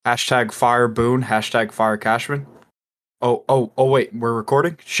Hashtag fire Boone. Hashtag fire Cashman. Oh, wait, we're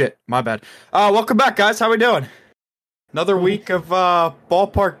recording? Shit, my bad. Welcome back, guys. How we doing? Another week of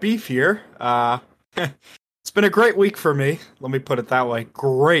ballpark beef here. It's been a great week for me. Let me put it that way.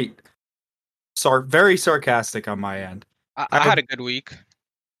 Great. Very sarcastic on my end. I had a good week.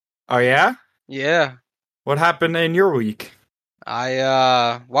 Oh, yeah? Yeah. What happened in your week?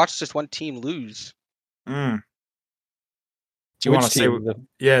 I watched this one team lose. Do you want to say?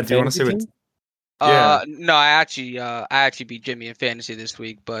 Yeah, do you want to say what? team? Yeah. No, I actually beat Jimmy in fantasy this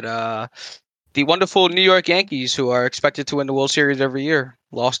week, but the wonderful New York Yankees, who are expected to win the World Series every year,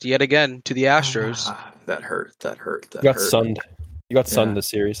 lost yet again to the Astros. That hurt. You got sunned. You got sunned this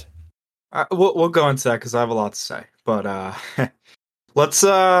series. We'll go into that because I have a lot to say. But let's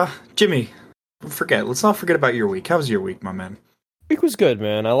Jimmy, let's not forget about your week. How was your week, my man? Week was good,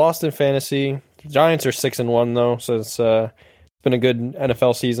 man. I lost in fantasy. The Giants are 6-1 though, so it's been a good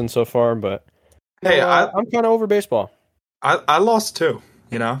NFL season so far. But hey, I'm kind of over baseball. I lost too.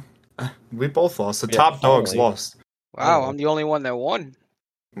 You know, we both lost. The top dogs lost. Wow, I'm the only one that won.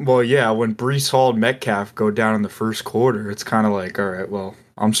 Well, yeah, when Brees Hall and Metcalf go down in the first quarter, it's kind of like, all right, well,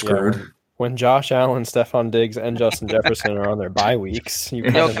 I'm screwed. Yeah, when Josh Allen, Stephon Diggs, and Justin Jefferson are on their bye weeks,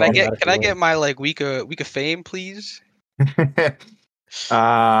 can I get my week of fame, please?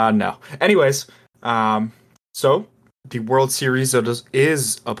 No. Anyways, so the World Series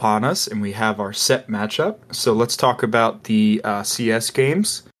is upon us, and we have our set matchup. So let's talk about the CS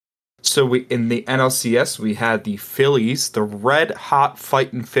games. So in the NLCS, we had the Phillies, the red hot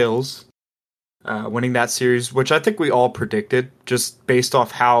fighting Phils, winning that series, which I think we all predicted, just based off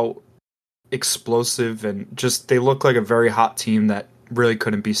how explosive and just they look like a very hot team that really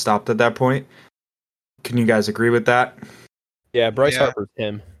couldn't be stopped at that point. Can you guys agree with that? Yeah, Bryce Harper's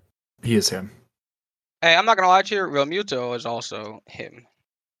him. He is him. Hey, I'm not gonna lie to you, Real Muto is also him.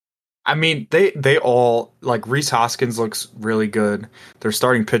 I mean, they all, like, Rhys Hoskins looks really good. Their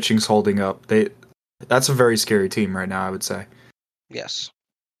starting pitching's holding up. That's a very scary team right now, I would say. Yes.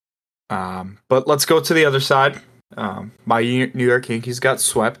 But let's go to the other side. My New York Yankees got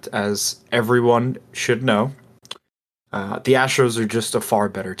swept, as everyone should know. The Astros are just a far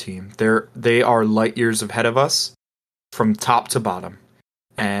better team. They are light years ahead of us from top to bottom.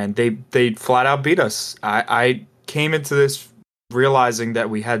 And they flat out beat us. I came into this realizing that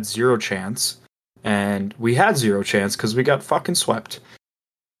we had zero chance, and we had zero chance because we got fucking swept.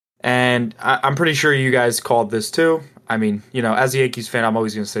 And I'm pretty sure you guys called this too. I mean, you know, as a Yankees fan, I'm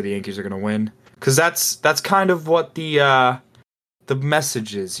always going to say the Yankees are going to win because that's kind of what the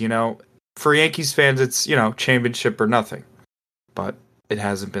message is. You know, for Yankees fans, it's, you know, championship or nothing. But it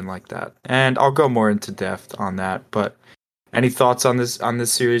hasn't been like that, and I'll go more into depth on that. But any thoughts on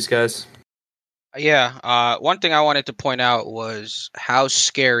this series, guys? Yeah, one thing I wanted to point out was how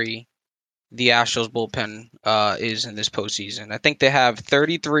scary the Astros bullpen is in this postseason. I think they have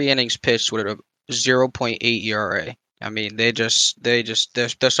 33 innings pitched with a 0.8 ERA. I mean, their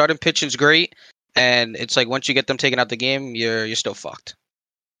starting pitching's great, and it's like once you get them taken out the game, you're still fucked.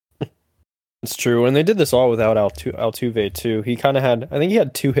 It's true, and they did this all without Altuve too. He kind of I think he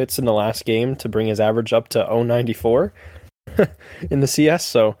had 2 hits in the last game to bring his average up to 0.94 in the CS.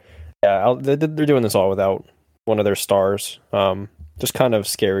 So. Yeah, they're doing this all without one of their stars. Just kind of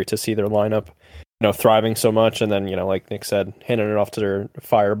scary to see their lineup, you know, thriving so much, and then, you know, like Nick said, handing it off to their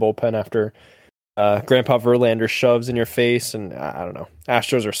fire bullpen after Grandpa Verlander shoves in your face, and I don't know.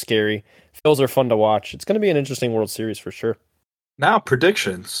 Astros are scary. Phils are fun to watch. It's going to be an interesting World Series for sure. Now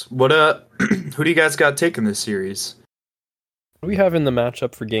predictions. What who do you guys got taking this series? What do we have in the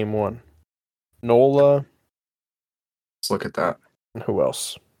matchup for Game 1? Nola. Let's look at that. And who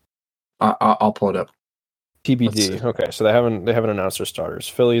else? I'll pull it up. TBD. Okay, so they haven't announced their starters.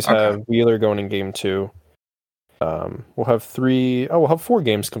 Phillies have Wheeler going in Game 2. We'll have 4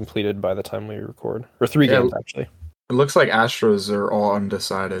 games completed by the time we record, or 3 games actually. It looks like Astros are all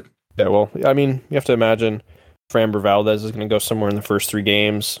undecided. Yeah, well, I mean, you have to imagine Framber Valdez is going to go somewhere in the first 3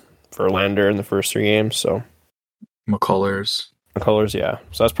 games. Verlander in the first 3 games. So McCullers, yeah.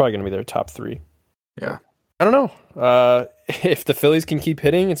 So that's probably going to be their top 3. Yeah. I don't know. If the Phillies can keep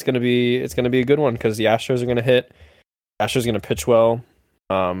hitting, it's gonna be a good one because the Astros are gonna hit. Astros are gonna pitch well.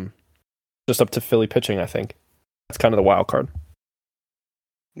 Just up to Philly pitching, I think. That's kind of the wild card.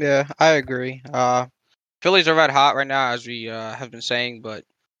 Yeah, I agree. Phillies are red hot right now, as we have been saying, but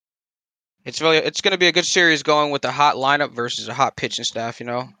it's gonna be a good series going with a hot lineup versus a hot pitching staff. You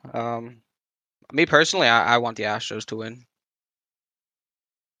know, me personally, I want the Astros to win.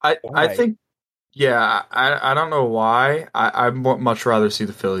 I think. Yeah, I don't know why. I'd much rather see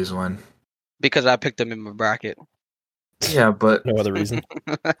the Phillies win. Because I picked them in my bracket. Yeah, but No other reason.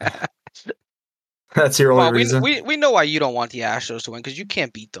 that's your Come only on, reason. we know why you don't want the Astros to win because you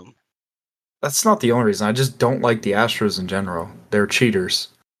can't beat them. That's not the only reason. I just don't like the Astros in general. They're cheaters.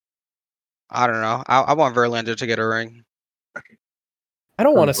 I don't know. I want Verlander to get a ring. I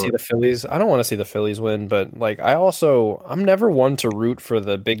don't Oh, want to see boy. the Phillies. I don't want to see the Phillies win, but like I'm never one to root for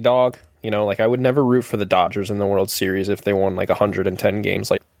the big dog. Like I would never root for the Dodgers in the World Series if they won like 110 games,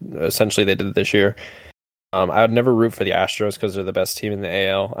 like essentially they did this year. I would never root for the Astros because they're the best team in the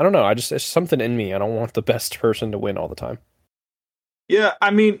AL. I don't know. It's something in me. I don't want the best person to win all the time. Yeah,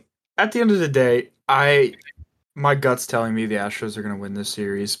 I mean, at the end of the day, my gut's telling me the Astros are going to win this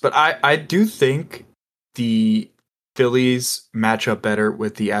series, but I do think the Phillies match up better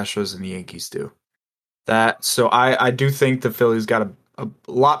with the Astros than the Yankees do. So I do think the Phillies got a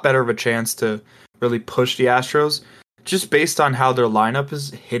lot better of a chance to really push the Astros just based on how their lineup is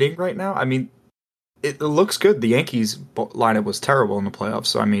hitting right now. I mean, it looks good. The Yankees lineup was terrible in the playoffs,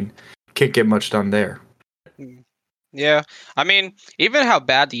 so I mean, can't get much done there. Yeah, I mean, even how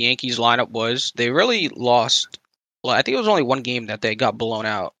bad the Yankees lineup was, they really lost. Well, I think it was only one game that they got blown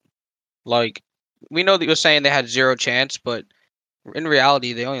out. Like, we know that you're saying they had zero chance, but in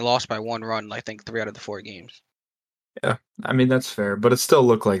reality, they only lost by 1 run. I think 3 out of the 4 games. Yeah, I mean that's fair, but it still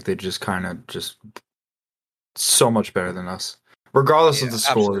looked like they just kind of just so much better than us, regardless of Yeah, the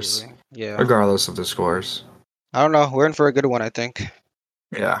scores. absolutely. Yeah, Regardless of the scores. I don't know. We're in for a good one, I think.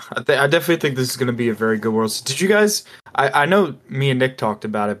 Yeah, I definitely think this is going to be a very good World Series. Did you guys? I know me and Nick talked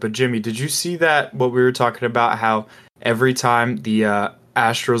about it, but Jimmy, did you see that? What we were talking about? How every time the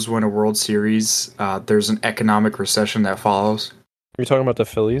Astros win a World Series, there's an economic recession that follows. Are you talking about the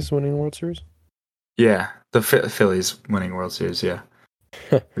Phillies winning the World Series? Yeah, the Phillies winning World Series. Yeah,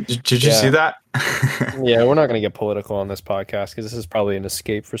 did you see Yeah. that? Yeah, we're not going to get political on this podcast because this is probably an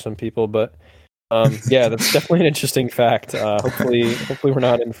escape for some people. But yeah, that's definitely an interesting fact. Hopefully we're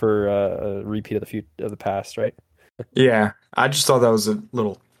not in for a repeat of the past, right? Yeah, I just thought that was a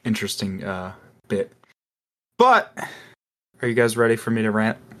little interesting bit. But are you guys ready for me to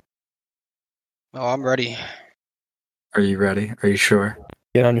rant? Oh, I'm ready. Are you ready? Are you sure?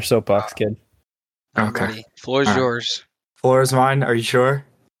 Get on your soapbox, kid. I'm Okay. ready. Floor is All right. yours. Floor is mine. Are you sure?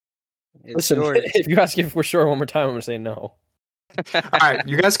 It's Listen, yours. if you ask if we're sure one more time, I'm going to say no. All right,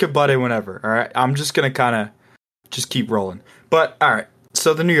 you guys can butt in whenever. All right, I'm just gonna kind of just keep rolling. But all right,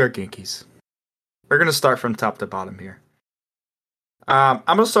 so the New York Yankees. We're gonna start from top to bottom here. I'm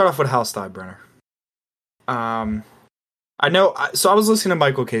gonna start off with Hal Steinbrenner. I know. So I was listening to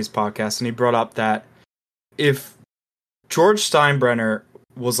Michael K's podcast, and he brought up that if George Steinbrenner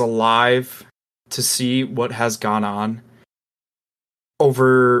was alive to see what has gone on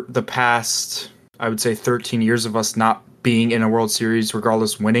over the past, I would say, 13 years of us not being in a World Series,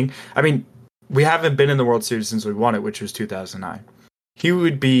 regardless winning. I mean, we haven't been in the World Series since we won it, which was 2009.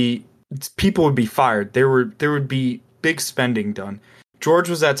 People would be fired. There would be big spending done. George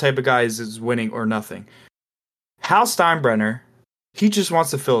was that type of guy is winning or nothing. Hal Steinbrenner, he just wants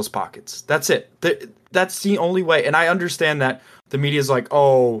to fill his pockets. That's it. That's the only way. And I understand that the media is like,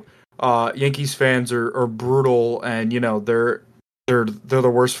 oh, Yankees fans are brutal, and they're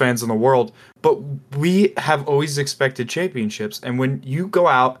the worst fans in the world. But we have always expected championships. And when you go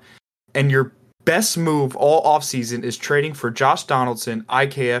out and your best move all offseason is trading for Josh Donaldson,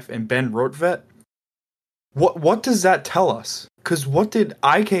 IKF, and Ben Rotvet, what does that tell us? Because what did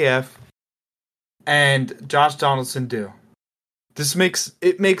IKF and Josh Donaldson do?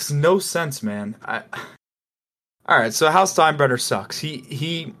 It makes no sense, man. All right, so Hal Steinbrenner sucks.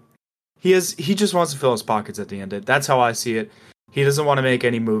 He just wants to fill his pockets at the end of it. That's how I see it. He doesn't want to make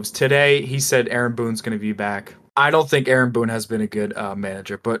any moves. Today, he said Aaron Boone's going to be back. I don't think Aaron Boone has been a good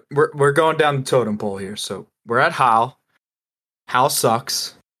manager, but we're going down the totem pole here. So we're at Hal. Hal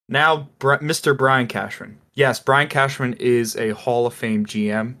sucks. Now, Mr. Brian Cashman. Yes, Brian Cashman is a Hall of Fame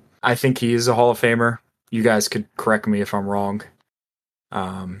GM. I think he is a Hall of Famer. You guys could correct me if I'm wrong.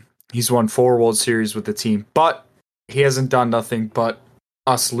 He's won 4 World Series with the team, but he hasn't done nothing but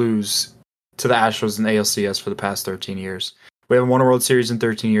us lose to the Astros and the ALCS for the past 13 years. We haven't won a World Series in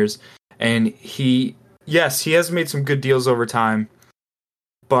 13 years, and he has made some good deals over time,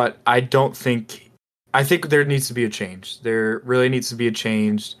 but I think there needs to be a change. There really needs to be a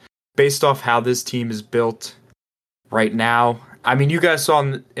change based off how this team is built right now. I mean, you guys saw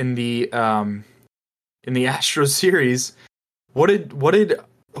in the Astros series,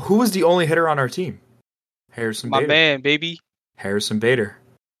 who was the only hitter on our team? Harrison Bader. My man, baby. Harrison Bader.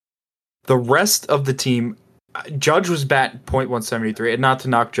 The rest of the team, Judge was bat .173, and not to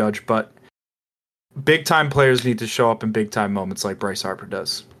knock Judge, but big time players need to show up in big time moments like Bryce Harper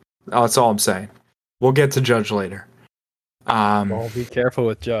does. That's all I'm saying. We'll get to Judge later. Well, be careful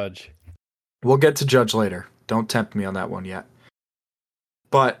with Judge. We'll get to Judge later. Don't tempt me on that one yet.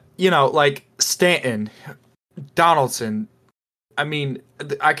 But, like Stanton, Donaldson, I mean,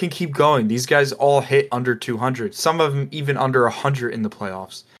 I can keep going. These guys all hit under 200. Some of them even under 100 in the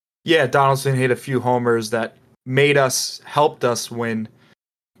playoffs. Yeah, Donaldson hit a few homers that helped us win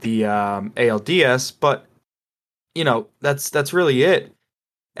the ALDS, but that's really it.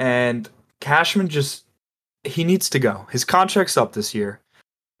 And Cashman he needs to go. His contract's up this year.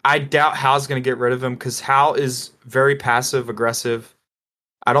 I doubt Hal's going to get rid of him because Hal is very passive aggressive.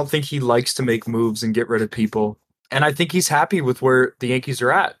 I don't think he likes to make moves and get rid of people. And I think he's happy with where the Yankees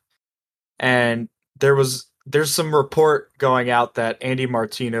are at. And there's some report going out that Andy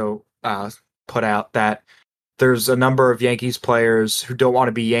Martino put out that there's a number of Yankees players who don't want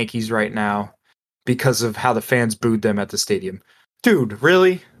to be Yankees right now because of how the fans booed them at the stadium. Dude,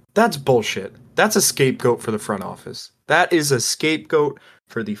 really? That's bullshit. That's a scapegoat for the front office. That is a scapegoat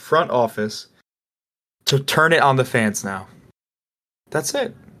for the front office to turn it on the fans now. That's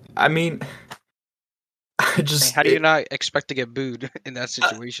it. I mean, how do you not expect to get booed in that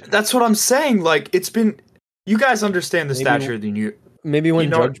situation? That's what I'm saying. Like, it's been. You guys understand the stature of the new. Maybe when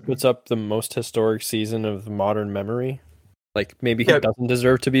Judge puts up the most historic season of modern memory, like maybe he doesn't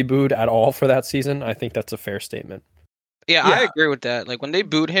deserve to be booed at all for that season. I think that's a fair statement. Yeah, I agree with that. Like when they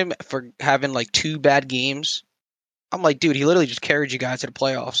booed him for having like 2 bad games, I'm like, dude, he literally just carried you guys to the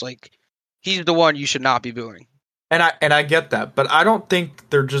playoffs. Like, he's the one you should not be booing. And I get that, but I don't think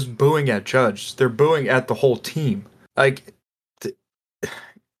they're just booing at Judge. They're booing at the whole team. Like,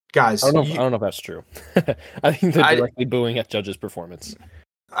 guys, I don't know if that's true. I think they're directly booing at Judge's performance.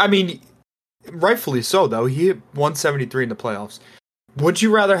 I mean, rightfully so, though. He hit 173 in the playoffs. Would you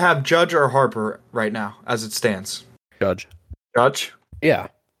rather have Judge or Harper right now, as it stands? Judge. Yeah.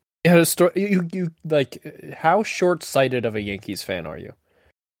 Yeah. You like, how short-sighted of a Yankees fan are you?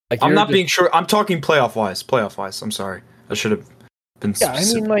 Like, I'm not being sure. I'm talking playoff wise. I'm sorry. I should have been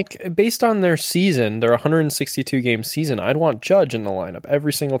specific. I mean, like, based on their season, their 162 game season, I'd want Judge in the lineup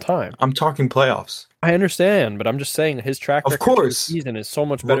every single time. I'm talking playoffs. I understand, but I'm just saying his track record for this season is so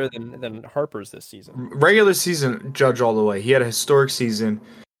much better than Harper's this season. Regular season, Judge all the way. He had a historic season.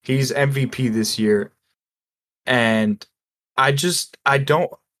 He's MVP this year. And I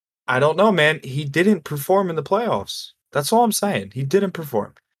don't know, man. He didn't perform in the playoffs. That's all I'm saying. He didn't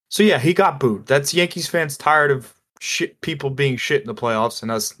perform. So yeah, he got booed. That's Yankees fans tired of people being shit in the playoffs and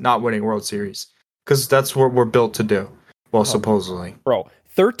us not winning World Series. Because that's what we're built to do. Well, supposedly. Bro,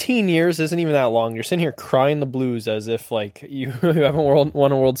 13 years isn't even that long. You're sitting here crying the blues as if like you haven't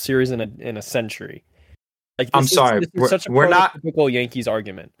won a World Series in a century. Like, I'm sorry. This is such a typical Yankees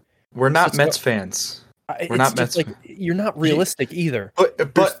argument. We're not Mets fans. We're not Mets. Like, you're not realistic either.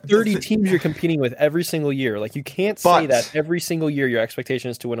 But 30 teams you're competing with every single year. Like, you can't say that every single year your expectation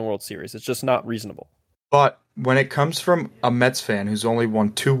is to win a World Series. It's just not reasonable. But when it comes from a Mets fan who's only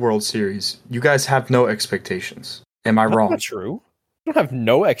won 2 World Series, you guys have no expectations. Am I wrong? That's not true. You don't have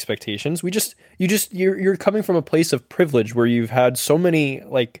no expectations. You're coming from a place of privilege where you've had so many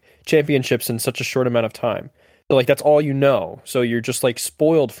like championships in such a short amount of time. So like that's all you know. So you're just like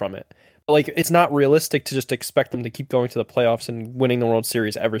spoiled from it. Like, it's not realistic to just expect them to keep going to the playoffs and winning the World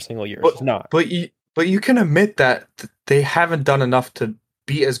Series every single year. It's not. But you can admit that they haven't done enough to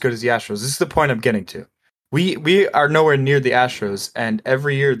be as good as the Astros. This is the point I'm getting to. We are nowhere near the Astros, and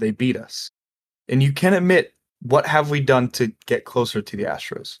every year they beat us. And you can admit, what have we done to get closer to the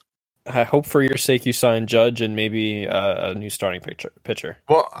Astros? I hope for your sake you sign Judge and maybe a new starting pitcher.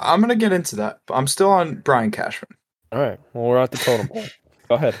 Well, I'm going to get into that. But I'm still on Brian Cashman. All right. Well, we're at the totem pole.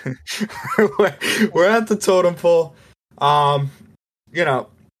 Go ahead. We're at the totem pole.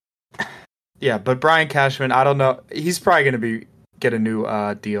 Yeah, but Brian Cashman, I don't know. He's probably going to get a new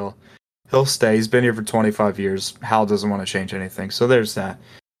deal. He'll stay. He's been here for 25 years. Hal doesn't want to change anything. So there's that.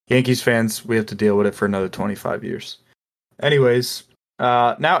 Yankees fans, we have to deal with it for another 25 years. Anyways,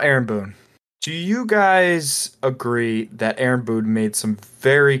 now Aaron Boone. Do you guys agree that Aaron Boone made some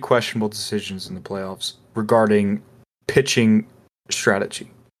very questionable decisions in the playoffs regarding pitching strategy?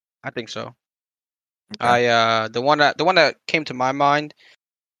 I think so. Okay. The one that came to my mind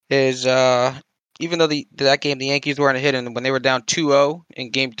is even though that game the Yankees weren't hitting when they were down 2-0 in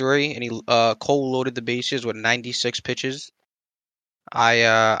Game 3 and he Cole loaded the bases with 96 pitches.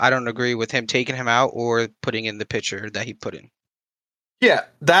 I don't agree with him taking him out or putting in the pitcher that he put in. Yeah,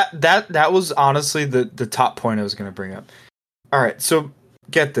 that was honestly the top point I was going to bring up. All right, so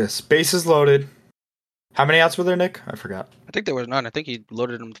get this. Bases loaded. How many outs were there, Nick? I forgot. I think there was none. I think he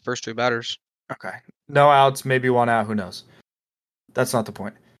loaded them the first 3 batters. Okay. No outs, maybe 1 out, who knows. That's not the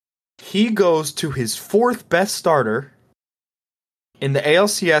point. He goes to his 4th best starter in the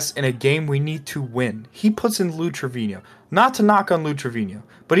ALCS in a game we need to win. He puts in Lou Trevino. Not to knock on Lou Trevino,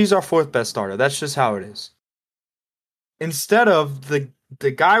 but he's our fourth best starter. That's just how it is. Instead of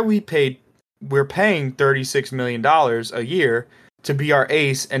the guy we're paying $36 million a year to be our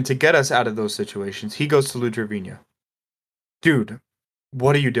ace and to get us out of those situations, he goes to Lou Trevino. Dude,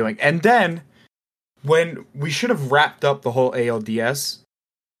 what are you doing? And then, when we should have wrapped up the whole ALDS,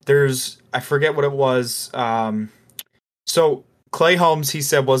 I forget what it was. So Clay Holmes, he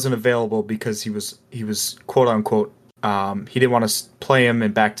said, wasn't available because he was quote unquote, he didn't want to play him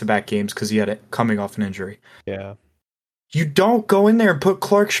in back-to-back games because he had it coming off an injury. Yeah. You don't go in there and put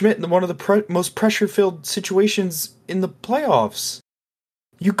Clark Schmidt in one of the most pressure-filled situations in the playoffs.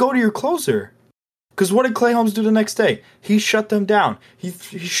 You go to your closer. Because what did Clay Holmes do the next day? He shut them down. He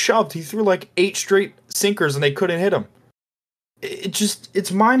shoved. He threw like 8 straight sinkers and they couldn't hit him.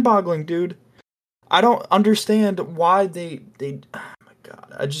 It's mind-boggling, dude. I don't understand why they oh my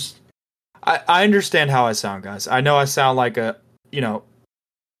god. I understand how I sound, guys. I know I sound like a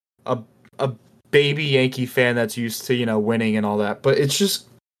baby Yankee fan that's used to, winning and all that, but it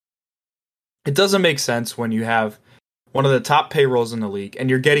doesn't make sense when you have one of the top payrolls in the league and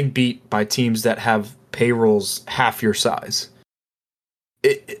you're getting beat by teams that have payrolls half your size.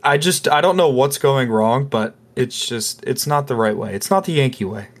 I don't know what's going wrong, but it's not the right way. It's not the Yankee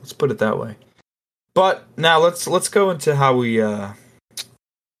way. Let's put it that way. But now let's go into how we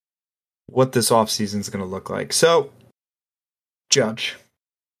what this offseason is going to look like. So, Judge.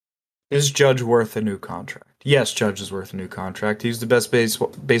 Is Judge worth a new contract? Yes, Judge is worth a new contract. He's the best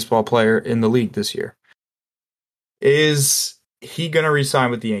baseball player in the league this year. Is he going to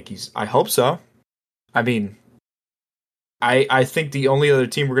re-sign with the Yankees? I hope so. I mean, I think the only other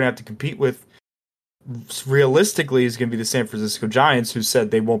team we're going to have to compete with realistically is going to be the San Francisco Giants, who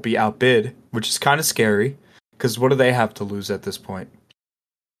said they won't be outbid, which is kind of scary because what do they have to lose at this point?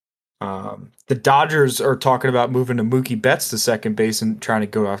 The Dodgers are talking about moving to Mookie Betts to second base and trying to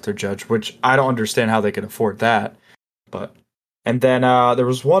go after Judge, which I don't understand how they can afford that. And then there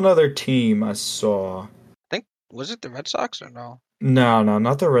was one other team I saw. I think, was it the Red Sox or no? No,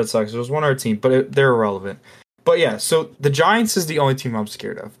 not the Red Sox. There was one other team, but they're irrelevant. But yeah, so the Giants is the only team I'm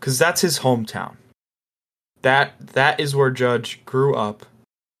scared of because that's his hometown. That is where Judge grew up,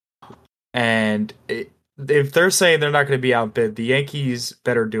 and if they're saying they're not going to be outbid, the Yankees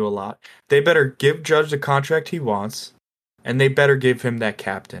better do a lot. They better give Judge the contract he wants, and they better give him that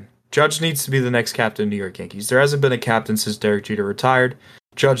captain. Judge needs to be the next captain of New York Yankees. There hasn't been a captain since Derek Jeter retired.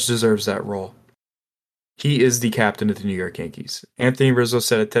 Judge deserves that role. He is the captain of the New York Yankees. Anthony Rizzo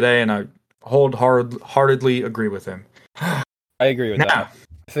said it today, and I wholeheartedly agree with him. I agree with that.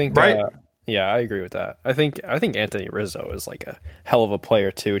 I think, right? Yeah, I agree with that. I think Anthony Rizzo is like a hell of a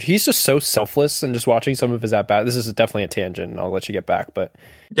player too. He's just so selfless, and just watching some of his at bats. This is definitely a tangent, and I'll let you get back. But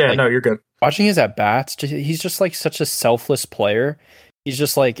yeah, no, you're good. Watching his at bats, he's just like such a selfless player. He's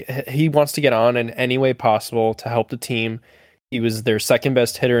just like he wants to get on in any way possible to help the team. He was their second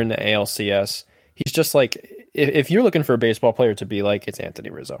best hitter in the ALCS. He's just like if you're looking for a baseball player to be like, it's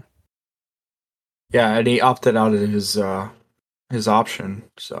Anthony Rizzo. Yeah, and he opted out of his option,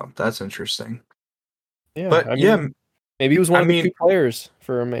 so that's interesting. Yeah, but maybe he was one of the 2 players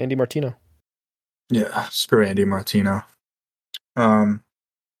for Andy Martino. Yeah, screw Andy Martino. But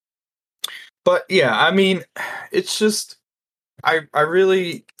yeah, I mean, it's just I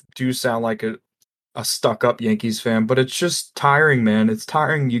really do sound like a stuck-up Yankees fan, but it's just tiring, man. It's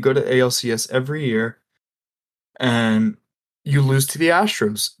tiring. You go to ALCS every year, and you lose to the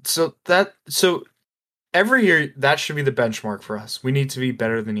Astros. So every year, that should be the benchmark for us. We need to be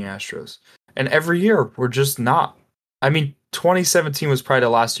better than the Astros. And every year, we're just not. I mean, 2017 was probably the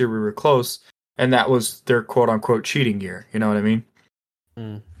last year we were close, and that was their quote-unquote cheating year. You know what I mean?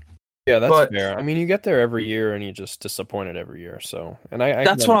 Yeah, that's fair. I mean, you get there every year, and you just disappointed every year. So, and I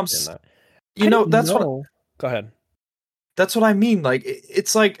that's what I'm saying. Go ahead. That's what I mean. Like,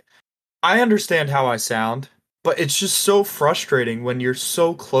 it's like, I understand how I sound, but it's just so frustrating when you're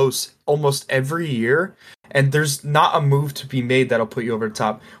so close almost every year and there's not a move to be made that'll put you over the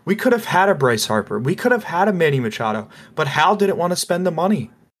top. We could have had a Bryce Harper. We could have had a Manny Machado, but Hal didn't want to spend the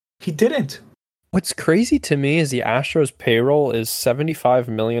money. He didn't. What's crazy to me is the Astros payroll is $75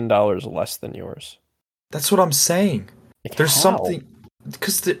 million less than yours. That's what I'm saying. Like, there's how? something,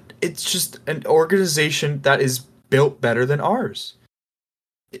 because it's just an organization that is built better than ours.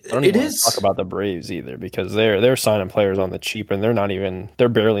 I don't even want to talk about the Braves either, because they're signing players on the cheap, and they're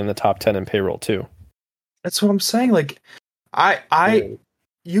barely in the top 10 in payroll too. That's what I'm saying. Like,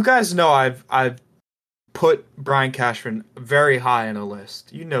 you guys know I've put Brian Cashman very high on a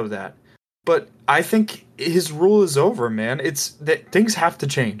list. You know that. but I think his rule is over, man. It's that things have to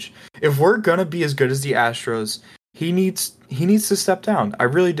change. If we're gonna be as good as the Astros, he needs to step down. I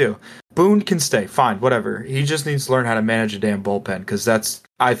really do. Boone can stay, fine, whatever. He just needs to learn how to manage a damn bullpen because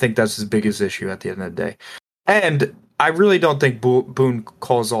I think that's his biggest issue at the end of the day. And I really don't think Boone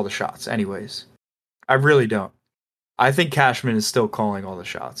calls all the shots, anyways. I really don't. I think Cashman is still calling all the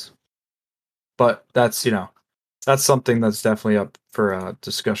shots, but that's something that's definitely up for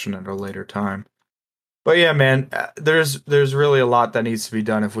discussion at a later time. But yeah, man, there's really a lot that needs to be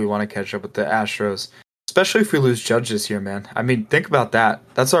done if we want to catch up with the Astros, especially if we lose Judge this year, man. I mean, think about that.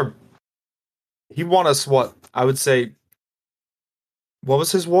 He won us what? I would say, what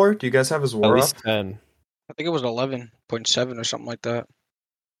was his WAR? Do you guys have his WAR At up? least 10. I think it was 11.7 or something like that.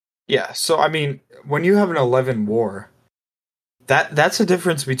 Yeah, so I mean, when you have an 11 WAR, that's a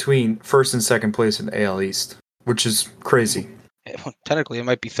difference between first and second place in the AL East, which is crazy. Technically, it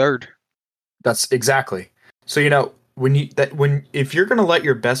might be third. That's exactly. So if you're gonna let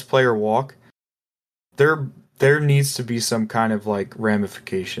your best player walk, there needs to be some kind of like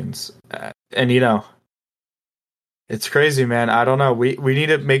ramifications, and it's crazy, man. I don't know. We need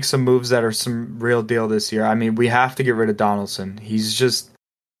to make some moves that are some real deal this year. I mean, we have to get rid of Donaldson. He's just,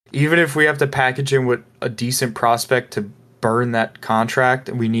 even if we have to package him with a decent prospect to burn that contract,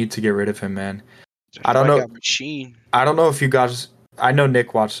 we need to get rid of him, man. I don't know. Machine. I don't know if you guys. I know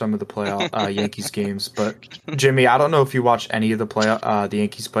Nick watched some of the playoff Yankees games, but Jimmy, I don't know if you watched any of the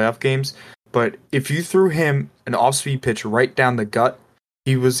Yankees playoff games. But if you threw him an off-speed pitch right down the gut,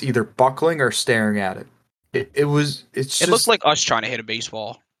 he was either buckling or staring at it. It looked like us trying to hit a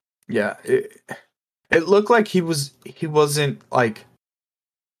baseball. Yeah, it looked like he wasn't ready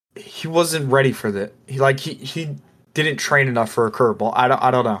for that. He didn't train enough for a curveball.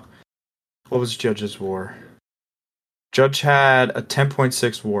 I don't know. What was Judge's WAR? Judge had a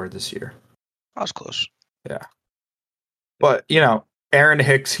 10.6 WAR this year. That was close. Yeah. But, Aaron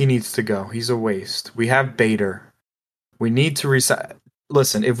Hicks, he needs to go. He's a waste. We have Bader. We need to resign.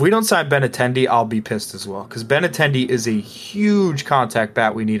 Listen, if we don't sign Benintendi, I'll be pissed as well. Because Benintendi is a huge contact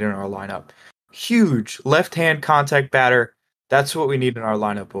bat we need in our lineup. Huge. Left-hand contact batter. That's what we need in our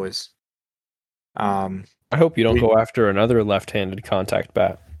lineup, boys. I hope you don't go after another left-handed contact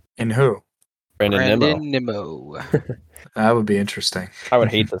bat. And who? Brandon Nimmo. That would be interesting. I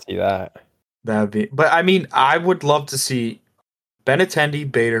would hate to see that. But I mean, I would love to see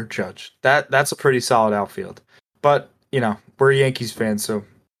Benintendi, Bader, Judge. That's a pretty solid outfield. But, we're Yankees fans, so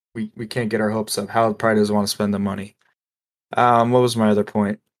we can't get our hopes up. Howard probably doesn't want to spend the money. What was my other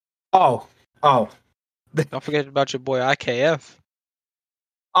point? Oh. Don't forget about your boy IKF.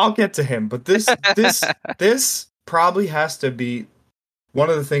 I'll get to him, but this probably has to be one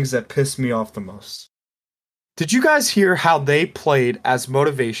of the things that pissed me off the most. Did you guys hear how they played as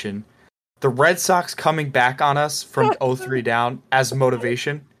motivation? The Red Sox coming back on us from 0-3 down as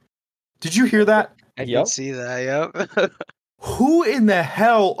motivation? Did you hear that? I did see that, yep. Who in the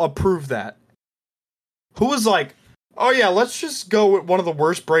hell approved that? Who was like, oh yeah, let's just go with one of the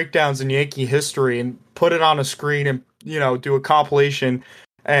worst breakdowns in Yankee history and put it on a screen and, do a compilation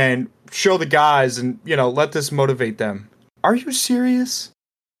and show the guys and, let this motivate them. Are you serious?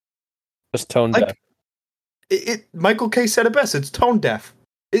 Just tone deaf. Michael K said it best. It's tone deaf.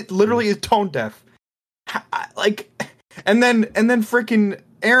 It literally is tone deaf. And then freaking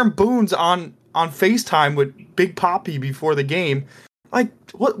Aaron Boone's on FaceTime with Big Papi before the game. Like,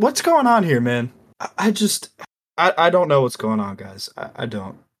 what's going on here, man? I don't know what's going on, guys. I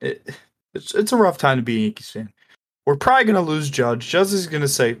don't. It's a rough time to be a Yankees fan. We're probably gonna lose Judge. Judge is gonna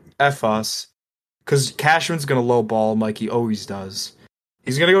say F us. Because Cashman's going to lowball him like he always does.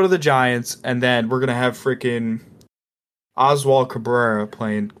 He's going to go to the Giants, and then we're going to have freaking Oswald Cabrera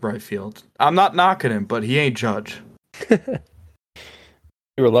playing right field. I'm not knocking him, but he ain't Judge. You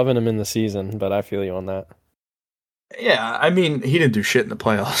were loving him in the season, but I feel you on that. Yeah, I mean, he didn't do shit in the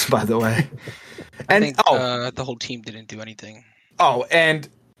playoffs, by the way. I think the whole team didn't do anything. Oh, and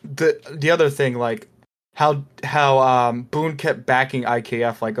the other thing, like, how Boone kept backing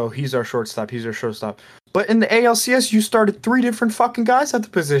IKF like, oh, he's our shortstop. But in the ALCS, you started 3 different fucking guys at the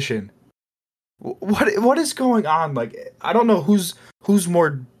position. What is going on? Like, I don't know who's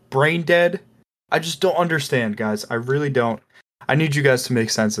more brain dead. I just don't understand, guys. I really don't. I need you guys to make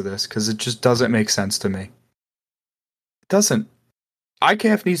sense of this because it just doesn't make sense to me. It doesn't.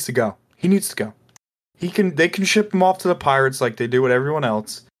 IKF needs to go. He needs to go. They can ship him off to the Pirates like they do with everyone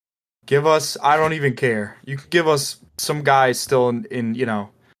else. Give us, I don't even care. You can give us some guy still in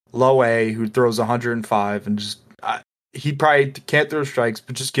low A who throws 105 and just, he probably can't throw strikes,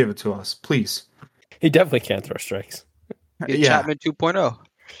 but just give it to us, please. He definitely can't throw strikes. Chapman 2.0.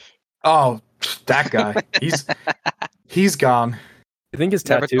 Oh, that guy. He's gone. You think his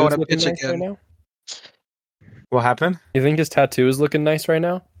Never tattoo throwing is a looking pitch nice right again. now? What happened? You think his tattoo is looking nice right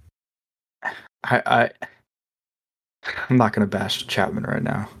now? I'm not gonna bash Chapman right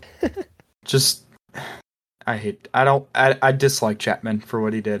now. Just I dislike Chapman for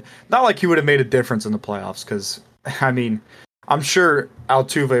what he did. Not like he would have made a difference in the playoffs, because I mean, I'm sure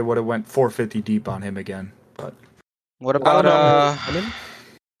Altuve would have went 450 deep on him again. But What I don't about know.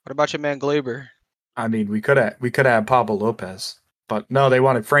 what about your man Glaber? I mean, we could have had Pablo Lopez, but no, they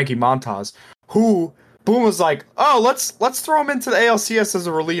wanted Frankie Montas, who Boone was like, oh, let's throw him into the ALCS as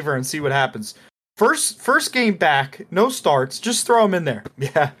a reliever and see what happens. First game back, no starts, just throw him in there.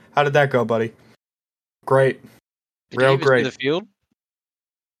 Yeah, how did that go, buddy? Great, Did real he even great. see the field?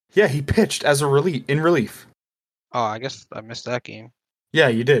 Yeah, he pitched as a relief. Oh, I guess I missed that game. Yeah,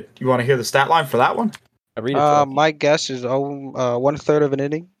 you did. You want to hear the stat line for that one? I read it. To us. My guess is 1/3 of an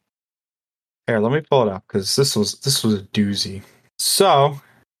inning. Here, let me pull it up because this was a doozy. So,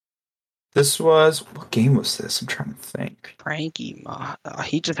 this was, what game was this? I'm trying to think. Frankie,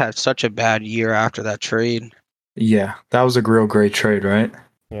 he just had such a bad year after that trade. Yeah, that was a real great trade, right?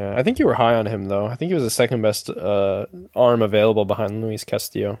 Yeah, I think you were high on him though. I think he was the second best arm available behind Luis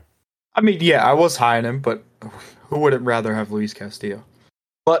Castillo. I mean, yeah, I was high on him, but who wouldn't rather have Luis Castillo?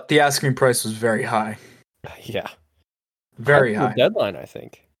 But the asking price was very high. Yeah, Very high. high. Deadline, I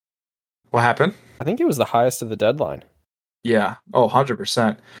think. What happened? I think it was the highest of the deadline. Yeah. Oh,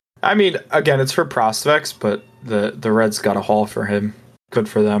 100%. I mean, again, it's for prospects, but the Reds got a haul for him. Good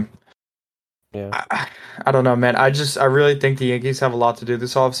for them. Yeah. I don't know, man. I really think the Yankees have a lot to do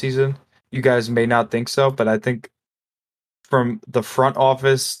this offseason. You guys may not think so, but I think from the front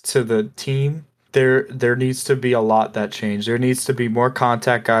office to the team, there needs to be a lot that change. There needs to be more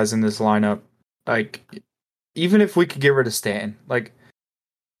contact guys in this lineup. Like, even if we could get rid of Stanton, like,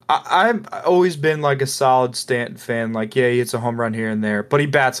 I've always been like a solid Stanton fan. Like, yeah, he hits a home run here and there, but he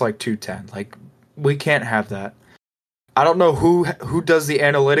bats like 210. Like, we can't have that. I don't know who does the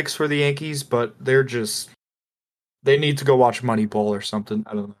analytics for the Yankees, but they need to go watch Moneyball or something.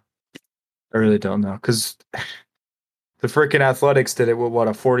 I don't know. I really don't know, because the freaking Athletics did it with what,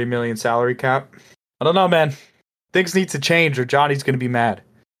 a 40 million salary cap. I don't know, man. Things need to change, or Johnny's gonna be mad.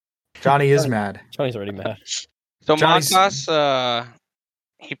 Johnny is mad. Johnny's already mad. So Johnny's- Montas,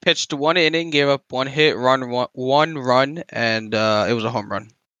 he pitched 1 inning, gave up 1 hit, one run, and it was a home run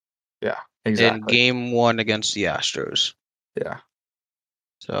Yeah, in exactly. Game 1 against the Astros. Yeah.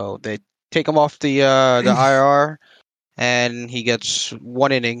 So they take him off the IR, and he gets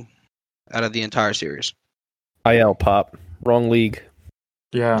 1 inning out of the entire series. IL pop. Wrong league.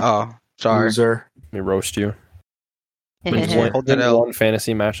 Yeah. Oh, sorry. Loser. Let me roast you. Hold that L. One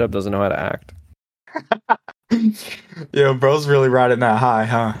fantasy matchup doesn't know how to act. Yeah, bro's really riding that high,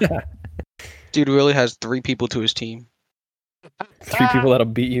 huh? Dude really has 3 people to his team. 3 people that'll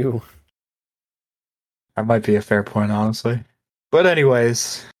beat you. That might be a fair point, honestly. But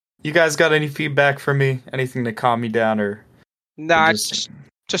anyways, you guys got any feedback for me? Anything to calm me down, or Nah, just-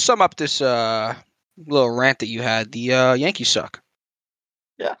 to sum up this little rant that you had, the Yankees suck.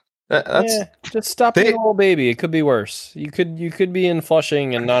 that's Just stop They- being a little baby. It could be worse. You could be in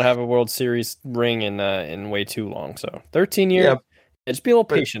Flushing and not have a World Series ring in way too long. So 13 years. Yeah, Just be a little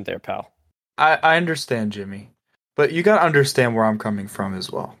but- patient there, pal. I understand, Jimmy, but you gotta understand where I'm coming from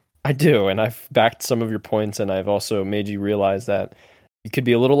as well. I do, and I've backed some of your points, and I've also made you realize that you could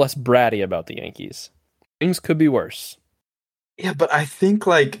be a little less bratty about the Yankees. Things could be worse. Yeah, but I think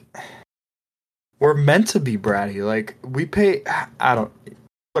like we're meant to be bratty. Like, we pay. I don't.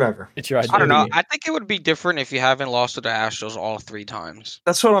 Whatever. It's your identity. I don't know. I think it would be different if you haven't lost to the Astros all 3 times.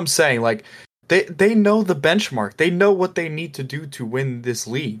 That's what I'm saying. Like, they know the benchmark. They know what they need to do to win this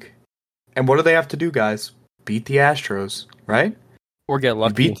league. And what do they have to do, guys? Beat the Astros, right? Or get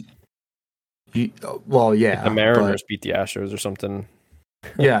lucky. Well, yeah. Like the Mariners beat the Astros or something.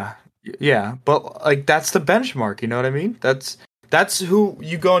 Yeah, but like, that's the benchmark. You know what I mean? That's who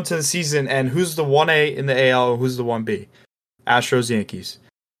you go into the season, and who's the 1A in the AL, and who's the 1B? Astros, Yankees.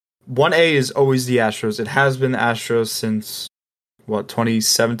 1A is always the Astros. It has been the Astros since what,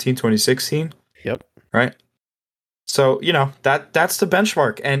 2017, 2016? Yep. Right. So, you know, that's the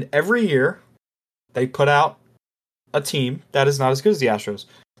benchmark, and every year they put out a team that is not as good as the Astros.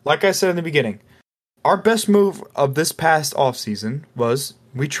 Like I said in the beginning, our best move of this past offseason was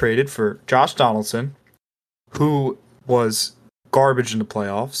we traded for Josh Donaldson, who was garbage in the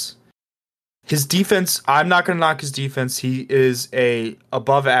playoffs. His defense, I'm not going to knock his defense. He is a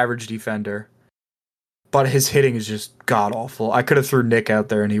above average defender, but his hitting is just god awful. I could have threw Nick out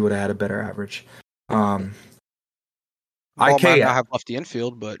there and he would have had a better average. Ball might not IKF. have left the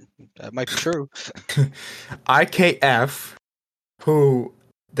infield, but that might be true. IKF, who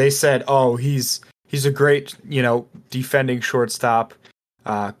they said, oh, he's a great, defending shortstop,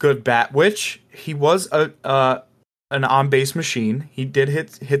 good bat, which he was an on base machine. He did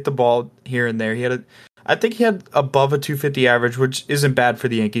hit the ball here and there. I think he had above a 250 average, which isn't bad for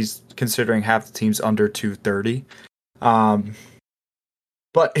the Yankees considering half the team's under 230.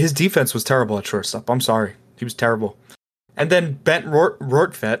 But his defense was terrible at shortstop. I'm sorry, he was terrible. And then Bent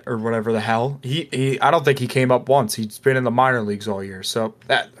Rortvedt, or whatever the hell, he I don't think he came up once. He's been in the minor leagues all year. So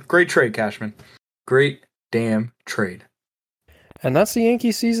that great trade, Cashman. Great damn trade. And that's the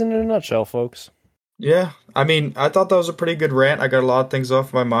Yankee season in a nutshell, folks. Yeah, I mean, I thought that was a pretty good rant. I got a lot of things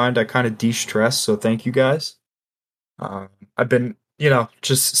off my mind. I kind of de-stressed, so thank you guys. I've been,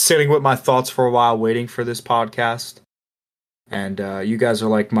 just sitting with my thoughts for a while, waiting for this podcast. And you guys are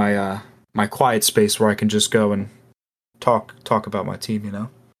like my quiet space where I can just go and talk about my team,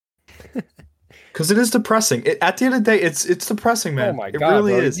 because it is depressing. At the end of the day, it's depressing, man. Oh my it god,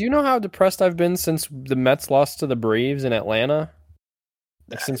 really bro. is. Do you know how depressed I've been since the Mets lost to the Braves in Atlanta?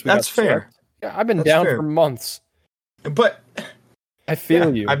 Since we That's got fair. swept? Yeah, I've been That's down fair. for months. But I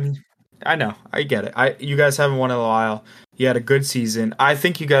feel you. I know. I get it. You guys haven't won in a while. You had a good season. I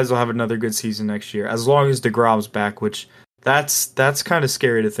think you guys will have another good season next year, as long as DeGrom's back, which that's kind of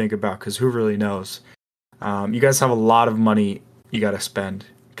scary to think about, because who really knows? You guys have a lot of money you got to spend,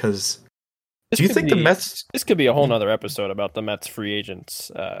 because do you think the Mets... This could be a whole nother episode about the Mets free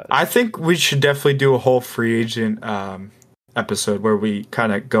agents. I think we should definitely do a whole free agent episode where we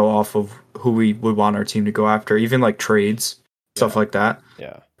kind of go off of who we would want our team to go after, even like trades, stuff like that.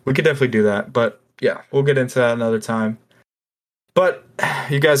 Yeah. We could definitely do that, but yeah, we'll get into that another time. But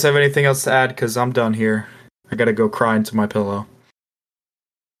you guys have anything else to add? Because I'm done here. I got to go cry into my pillow.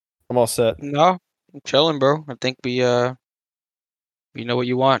 I'm all set. No, I'm chilling, bro. I think we know what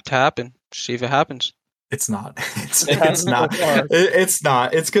you want to happen. See if it happens. It's not. It's not. It's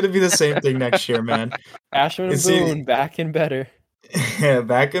not. It's going to be the same thing next year, man. Ashman and Boone back and better. Yeah,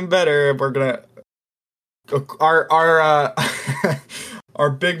 back and better. We're gonna our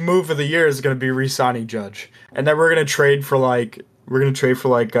big move of the year is gonna be re-signing Judge, and then we're gonna trade for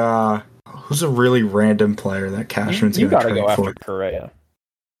who's a really random player that Cashman's you gonna gotta trade go for. after Correa.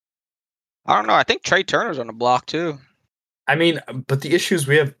 I don't know. I think Trey Turner's on the block too. I mean, but the issue is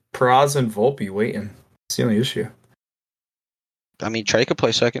we have Peraza and Volpe waiting. That's the only issue. I mean, Trey could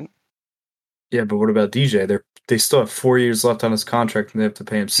play second. Yeah, but what about DJ? They still have 4 years left on his contract, and they have to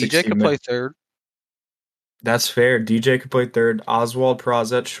pay him $60 DJ could play third. That's fair. DJ could play third. Oswald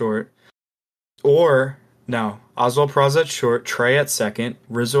Peraza at short. Or, no. Oswald Peraza at short. Trey at second.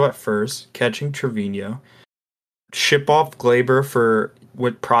 Rizzo at first. Catching Trevino. Ship off Glaber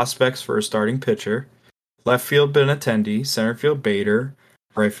with prospects for a starting pitcher. Left field Benintendi. Center field Bader.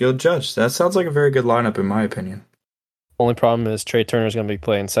 Right field Judge. That sounds like a very good lineup in my opinion. Only problem is Trey Turner's going to be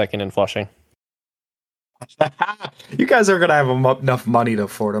playing second in Flushing. You guys are going to have enough money to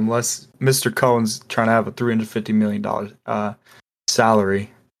afford him, unless Mr. Cohen's trying to have a $350 million salary.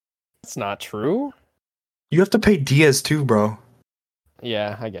 That's not true. You have to pay Diaz too, bro.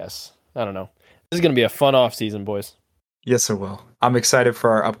 Yeah, I guess. I don't know. This is going to be a fun offseason, boys. Yes, it will. I'm excited for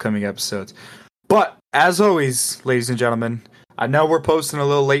our upcoming episodes. But, as always, ladies and gentlemen, I know we're posting a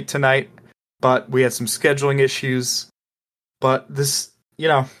little late tonight, but we had some scheduling issues. But this...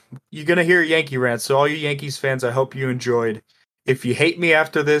 you're going to hear Yankee rant. So all you Yankees fans, I hope you enjoyed. If you hate me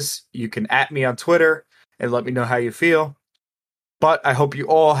after this, you can @ me on Twitter and let me know how you feel. But I hope you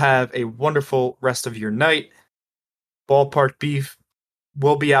all have a wonderful rest of your night. Ballpark Beef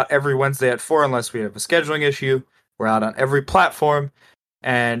will be out every Wednesday at 4 unless we have a scheduling issue. We're out on every platform.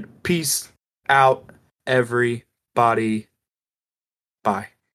 And peace out, everybody. Bye.